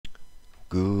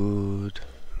Good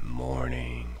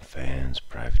morning, fans.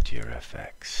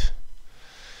 PrivateerFX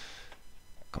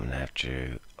coming after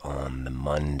you on the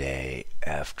Monday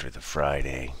after the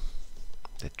Friday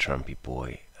that Trumpy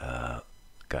boy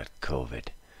got COVID.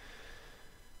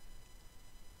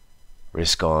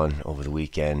 Risk on over the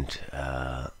weekend,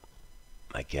 I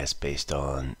guess based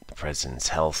on the president's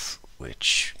health,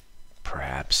 which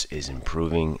perhaps is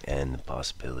improving, and the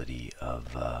possibility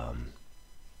of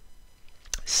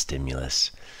stimulus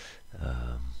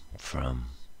from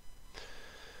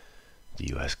the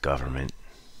U.S. government.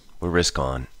 We're risk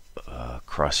on.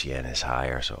 Cross yen is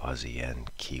higher, so Aussie yen,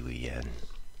 Kiwi yen,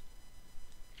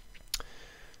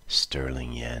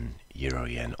 sterling yen, euro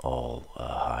yen, all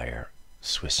higher.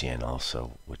 Swiss yen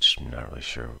also, which I'm not really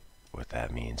sure what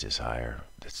that means, is higher.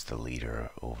 That's the leader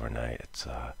overnight. It's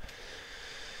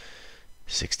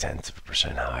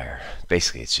 0.6% higher.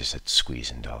 Basically, it's just a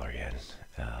squeeze in dollar yen.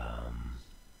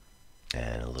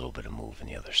 And a little bit of move in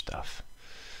the other stuff.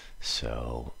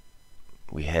 So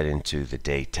we head into the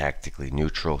day tactically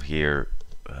neutral here.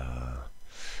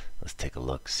 Let's take a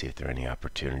look, see if there are any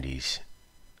opportunities.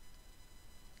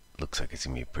 Looks like it's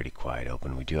going to be a pretty quiet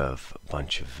open. We do have a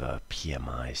bunch of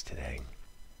PMIs today.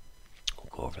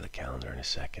 We'll go over the calendar in a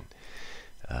second.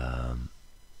 But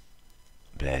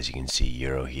as you can see,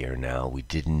 euro here now. We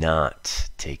did not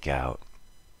take out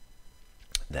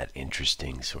that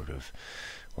interesting sort of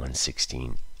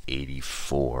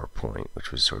 116.84 point,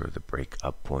 which was sort of the break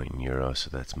up point in euro, so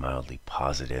that's mildly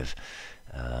positive.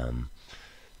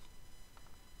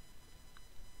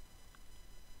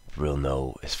 We'll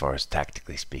know, as far as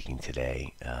tactically speaking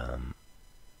today,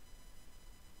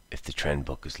 if the trend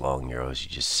book is long euros, you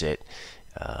just sit.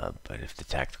 But if the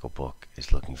tactical book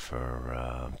is looking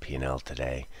for P&L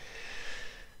today,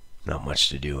 not much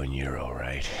to do in euro,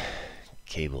 right?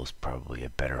 Cable's probably a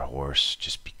better horse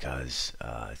just because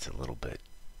it's a little bit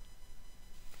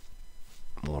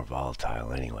more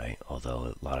volatile anyway,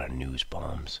 although a lot of news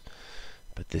bombs.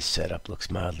 But this setup looks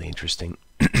mildly interesting.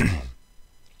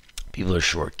 People are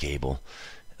short cable,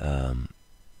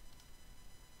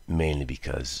 mainly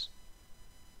because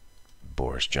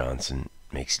Boris Johnson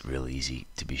makes it real easy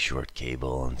to be short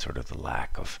cable, and sort of the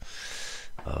lack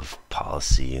of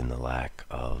policy and the lack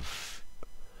of,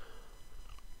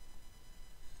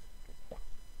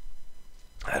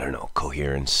 I don't know,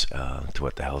 coherence to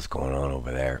what the hell's going on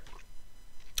over there,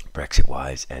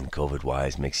 Brexit-wise and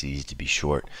COVID-wise, makes it easy to be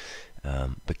short.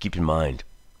 But keep in mind,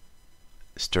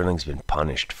 sterling's been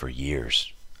punished for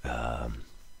years for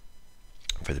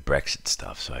the Brexit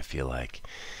stuff, so I feel like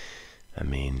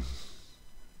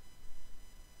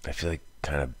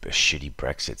kind of a shitty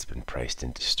Brexit's been priced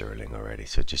into sterling already,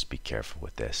 so just be careful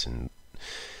with this. And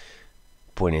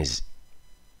point is,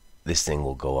 this thing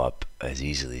will go up as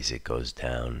easily as it goes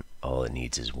down. All it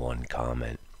needs is one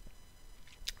comment.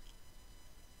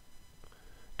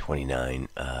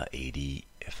 29.80,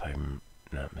 if I'm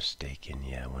not mistaken.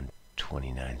 Yeah,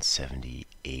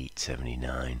 129.78,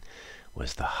 79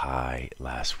 was the high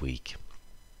last week.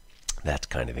 That's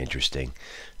kind of interesting.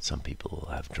 Some people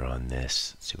have drawn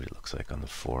this. Let's see what it looks like on the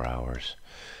 4 hours.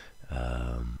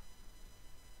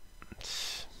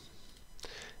 It's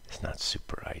not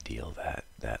super ideal,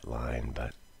 that line,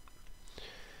 but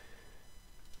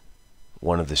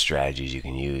one of the strategies you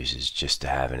can use is just to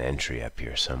have an entry up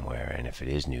here somewhere, and if it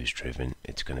is news driven,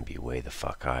 it's going to be way the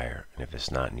fuck higher, and if it's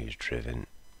not news driven,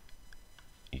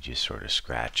 you just sort of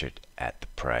scratch it at the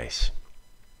price.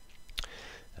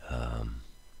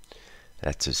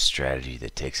 That's a strategy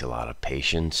that takes a lot of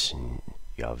patience, and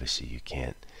obviously you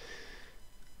can't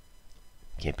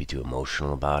be too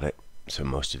emotional about it. So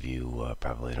most of you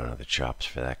probably don't have the chops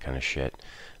for that kind of shit,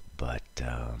 but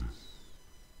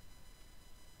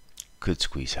could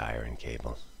squeeze higher in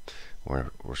cable. We're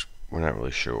not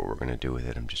really sure what we're going to do with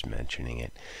it. I'm just mentioning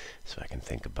it so I can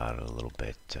think about it a little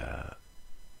bit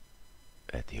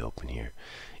at the open here.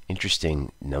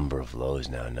 Interesting number of lows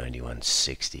now,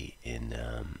 91.60 in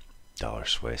dollar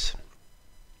Swiss.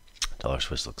 Dollar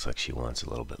Swiss looks like she wants a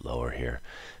little bit lower here.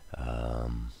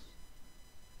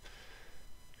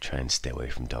 Try and stay away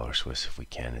from dollar Swiss if we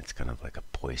can. It's kind of like a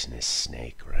poisonous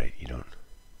snake, right?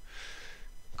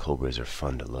 Cobras are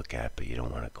fun to look at, but you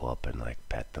don't want to go up and like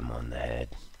pet them on the head.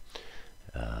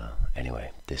 Anyway,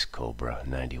 this cobra,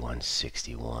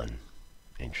 91.61,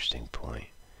 interesting point.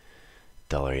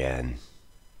 Dollar yen,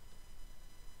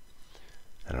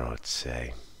 I don't know what to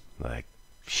say. Like,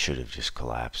 should have just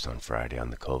collapsed on Friday on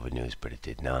the COVID news, but it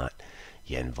did not.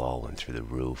 Yen vol went through the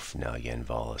roof. Now yen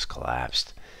vol has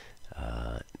collapsed.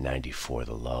 94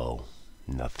 the low.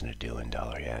 Nothing to do in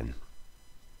dollar yen.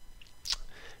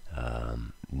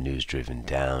 News driven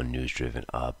down, news driven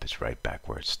up. It's right back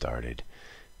where it started.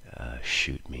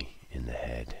 Shoot me in the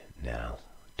head now.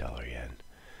 Dollar yen.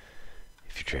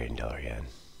 If you're trading dollar yen.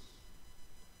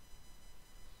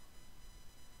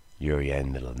 Euro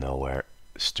yen, middle of nowhere.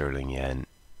 Sterling yen.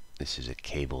 This is a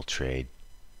cable trade.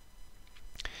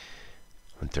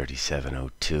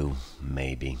 137.02,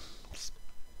 maybe.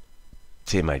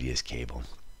 Same idea as cable.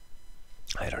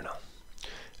 I don't know.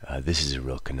 This is a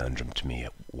real conundrum to me.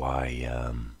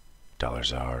 Why dollar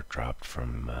ZAR dropped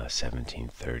from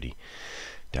 1730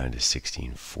 down to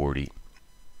 1640.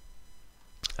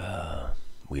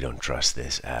 We don't trust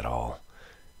this at all.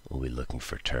 We'll be looking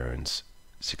for turns.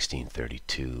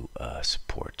 1632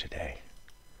 support today.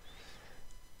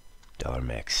 Dollar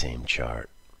max, same chart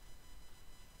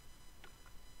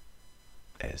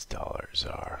as dollar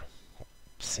ZAR.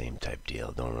 Same type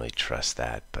deal. Don't really trust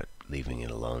that, but leaving it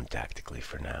alone tactically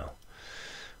for now.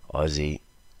 Aussie,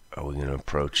 are we going to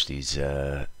approach these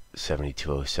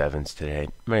 7207s today?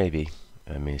 Maybe.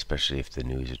 I mean, especially if the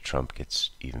news of Trump gets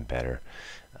even better,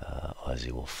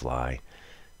 Aussie will fly.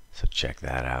 So check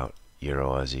that out.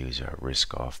 Euro Aussie is our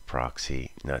risk off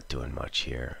proxy. Not doing much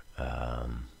here.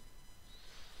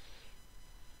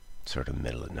 Sort of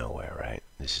middle of nowhere, right?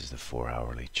 This is the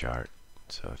 4-hourly chart.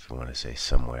 So if you want to say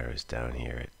somewhere is down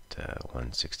here at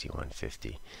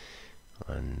 161.50,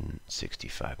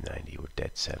 165.90, we're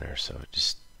dead center. So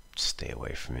just stay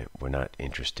away from it. We're not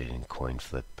interested in coin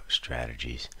flip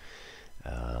strategies,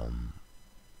 and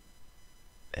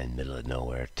middle of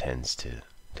nowhere tends to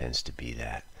be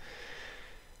that.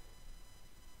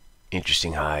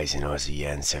 Interesting highs in Aussie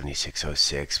yen,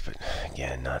 76.06, but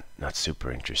again, not super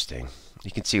interesting.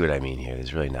 You can see what I mean here.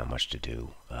 There's really not much to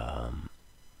do.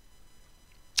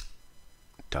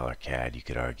 Dollar CAD, you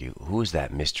could argue. Who was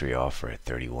that mystery offer at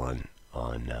 31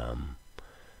 on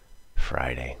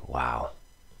Friday? Wow.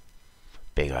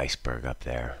 Big iceberg up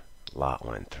there. A lot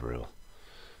went through.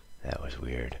 That was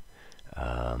weird.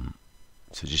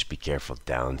 So just be careful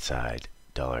downside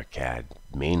dollar CAD,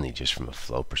 mainly just from a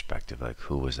flow perspective. Like,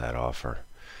 who was that offer?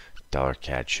 Dollar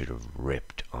CAD should have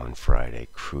ripped on Friday.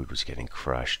 Crude was getting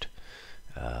crushed.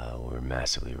 We were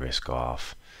massively risk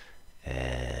off,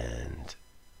 and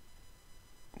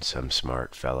some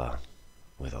smart fella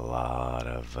with a lot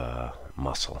of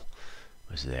muscle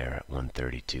was there at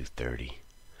 132.30. Is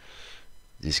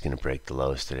this going to break the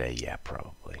lows today? Yeah,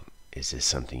 probably. Is this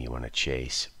something you want to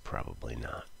chase? Probably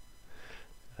not.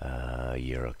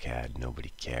 EUROCAD,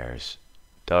 nobody cares.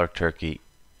 Dollar Turkey,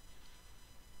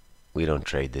 we don't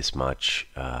trade this much.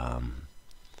 The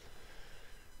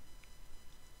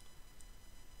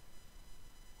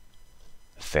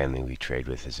family we trade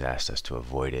with has asked us to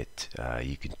avoid it.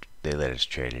 They let us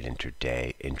trade it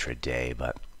intraday,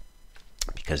 but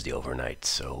because the overnight's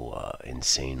so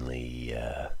insanely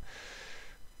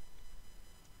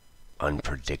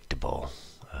unpredictable,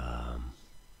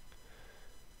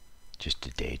 just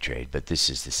a day trade. But this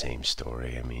is the same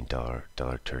story. I mean, dollar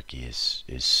Turkey is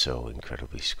so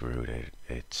incredibly screwed.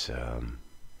 It's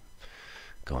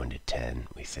going to 10,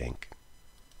 we think.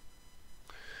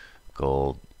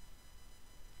 Gold,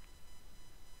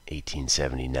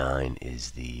 1879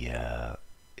 is the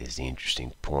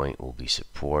interesting point. Will be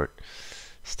support.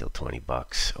 Still 20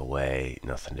 bucks away.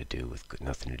 Nothing to do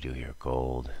here.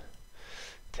 Gold,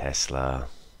 Tesla.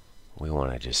 We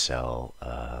want to just sell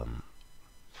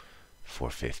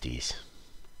 450s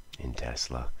in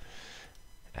Tesla.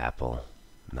 Apple,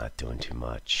 not doing too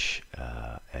much.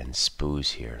 And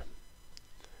SPOOs here.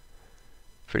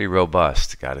 Pretty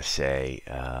robust, gotta say,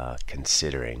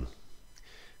 considering.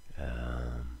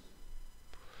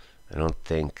 I don't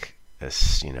think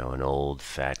an old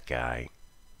fat guy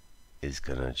is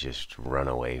gonna just run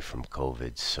away from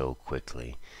COVID so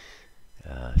quickly.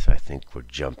 So I think we're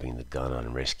jumping the gun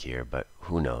on risk here, but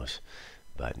who knows?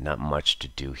 But not much to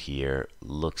do here.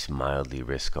 Looks mildly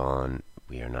risk on.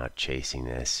 We are not chasing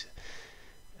this.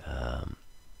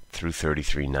 Through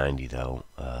 33.90 though,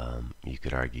 you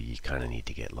could argue you kind of need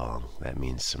to get long. That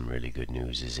means some really good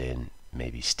news is in.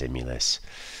 Maybe stimulus,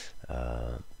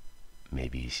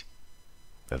 maybe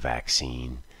a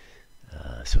vaccine.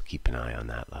 So keep an eye on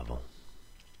that level.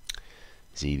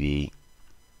 ZB,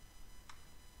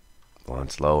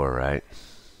 wants lower, right?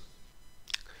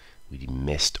 We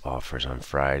missed offers on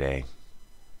Friday.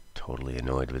 Totally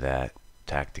annoyed with that.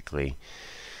 Tactically,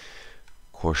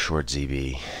 core short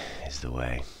ZB is the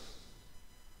way.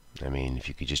 I mean, if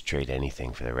you could just trade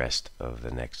anything for the rest of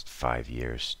the next 5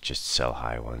 years, just sell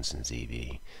high ones in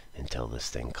ZB until this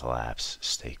thing collapses.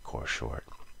 Stay core short.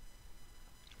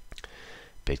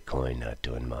 Bitcoin not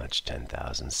doing much.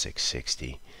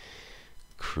 10,660.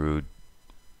 Crude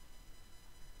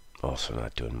also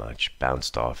not doing much.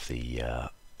 Bounced off the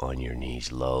on your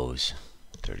knees lows,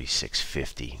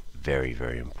 36.50. Very,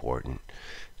 very important.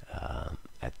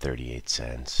 At 38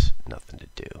 cents, nothing to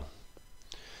do.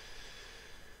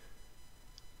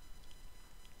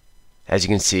 As you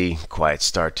can see, quiet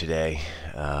start today.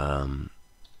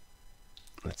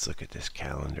 Let's look at this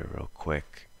calendar real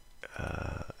quick.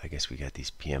 I guess we got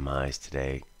these PMIs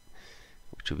today,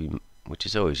 which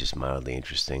is always just mildly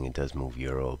interesting. It does move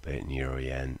euro a bit and euro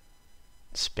yen.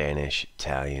 Spanish,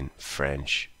 Italian,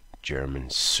 French, German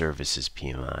services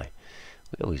PMI.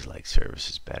 We always like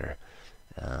services better,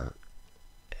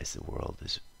 as the world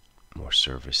is more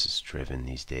services driven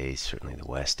these days. Certainly the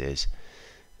West is.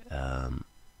 And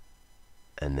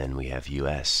then we have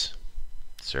US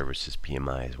services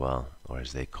PMI as well, or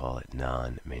as they call it,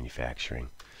 non-manufacturing.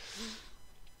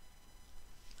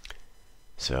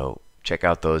 So check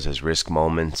out those as risk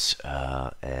moments,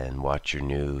 and watch your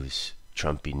news,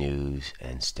 Trumpy news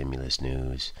and stimulus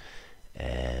news,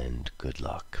 and good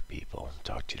luck, people.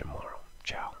 Talk to you tomorrow.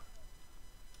 Ciao.